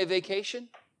taking a vacation?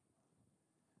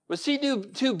 Was he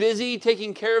too busy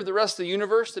taking care of the rest of the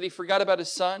universe that he forgot about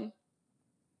his son?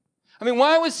 I mean,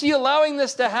 why was he allowing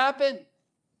this to happen?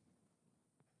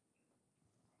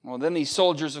 Well, then these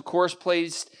soldiers, of course,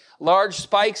 placed large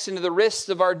spikes into the wrists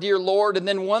of our dear Lord, and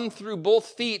then one through both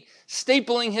feet,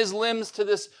 stapling his limbs to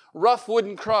this rough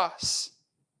wooden cross.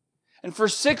 And for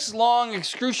 6 long,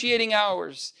 excruciating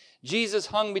hours, Jesus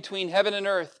hung between heaven and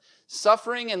earth,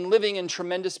 suffering and living in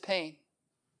tremendous pain.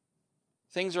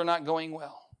 Things are not going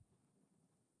well.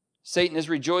 Satan is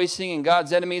rejoicing and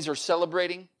God's enemies are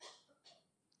celebrating.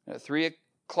 At 3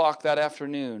 o'clock that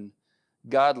afternoon,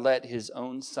 God let his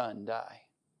own son die.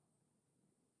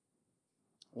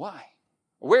 Why?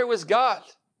 Where was God?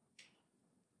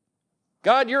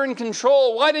 God, you're in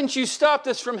control. Why didn't you stop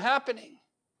this from happening?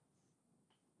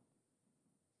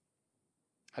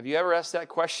 Have you ever asked that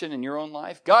question in your own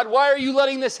life? God, why are you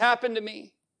letting this happen to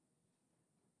me?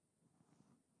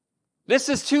 This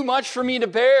is too much for me to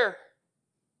bear.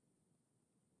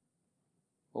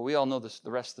 Well, we all know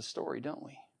the rest of the story, don't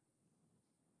we?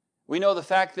 We know the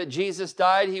fact that Jesus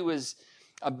died. He was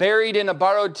buried in a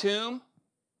borrowed tomb.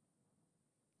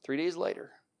 3 days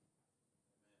later,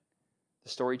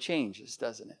 the story changes,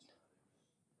 doesn't it?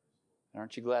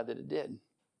 Aren't you glad that it did?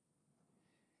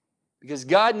 Because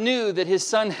God knew that his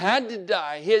son had to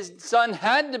die. His son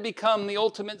had to become the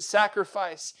ultimate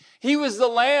sacrifice. He was the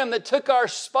lamb that took our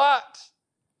spot.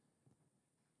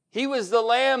 He was the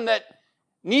lamb that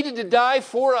needed to die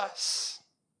for us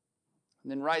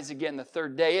and then rise again the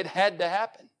 3rd day. It had to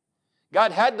happen.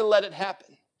 God had to let it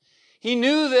happen. He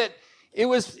knew that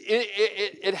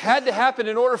it had to happen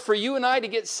in order for you and I to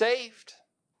get saved.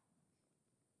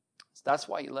 That's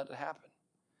why he let it happen.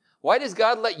 Why does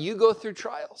God let you go through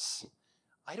trials?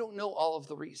 I don't know all of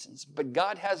the reasons, but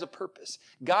God has a purpose.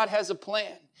 God has a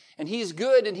plan, and he's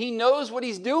good, and he knows what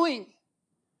he's doing.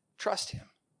 Trust him.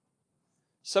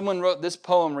 Someone wrote this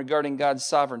poem regarding God's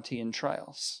sovereignty in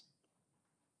trials.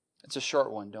 It's a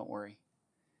short one, don't worry.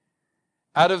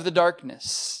 Out of the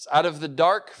darkness, out of the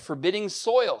dark, forbidding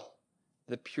soil,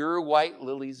 the pure white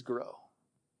lilies grow.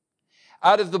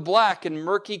 Out of the black and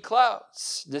murky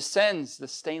clouds descends the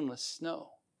stainless snow.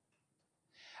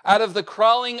 Out of the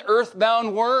crawling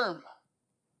earthbound worm,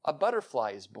 a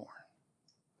butterfly is born.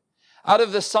 Out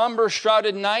of the somber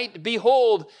shrouded night,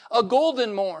 behold, a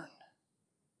golden morn.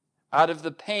 Out of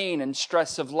the pain and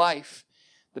stress of life,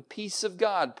 the peace of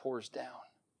God pours down.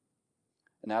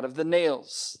 And out of the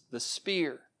nails, the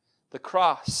spear, the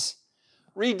cross,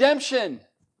 redemption,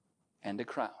 and a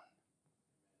crown.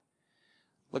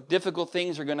 Look, difficult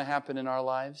things are going to happen in our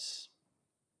lives.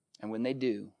 And when they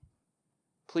do,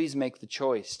 please make the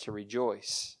choice to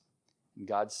rejoice in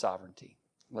God's sovereignty.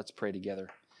 Let's pray together.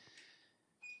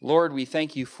 Lord, we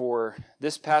thank you for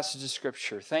this passage of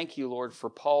Scripture. Thank you, Lord, for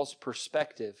Paul's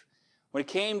perspective when it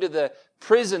came to the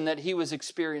prison that he was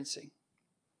experiencing.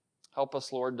 Help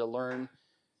us, Lord, to learn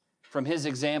from his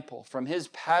example, from his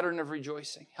pattern of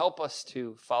rejoicing. Help us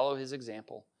to follow his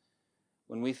example.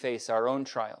 when we face our own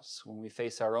trials, when we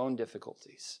face our own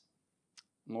difficulties.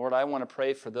 Lord, I want to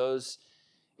pray for those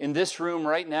in this room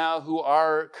right now who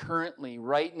are currently,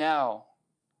 right now,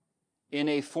 in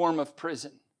a form of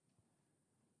prison.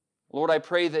 Lord, I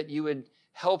pray that you would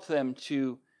help them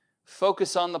to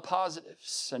focus on the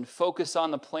positives and focus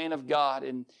on the plan of God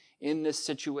in this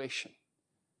situation.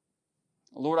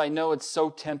 Lord, I know it's so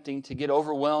tempting to get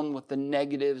overwhelmed with the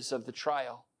negatives of the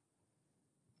trial.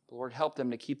 Lord, help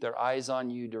them to keep their eyes on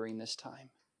you during this time.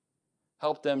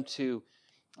 Help them to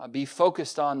be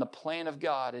focused on the plan of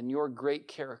God and your great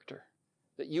character.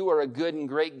 That you are a good and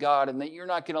great God and that you're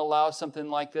not going to allow something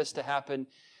like this to happen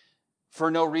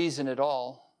for no reason at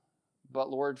all. But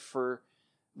Lord, for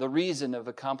the reason of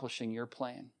accomplishing your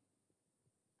plan.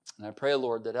 And I pray,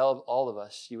 Lord, that all of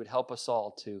us, you would help us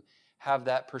all to have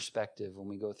that perspective when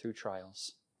we go through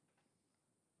trials.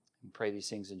 And pray these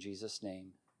things in Jesus'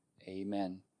 name.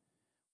 Amen.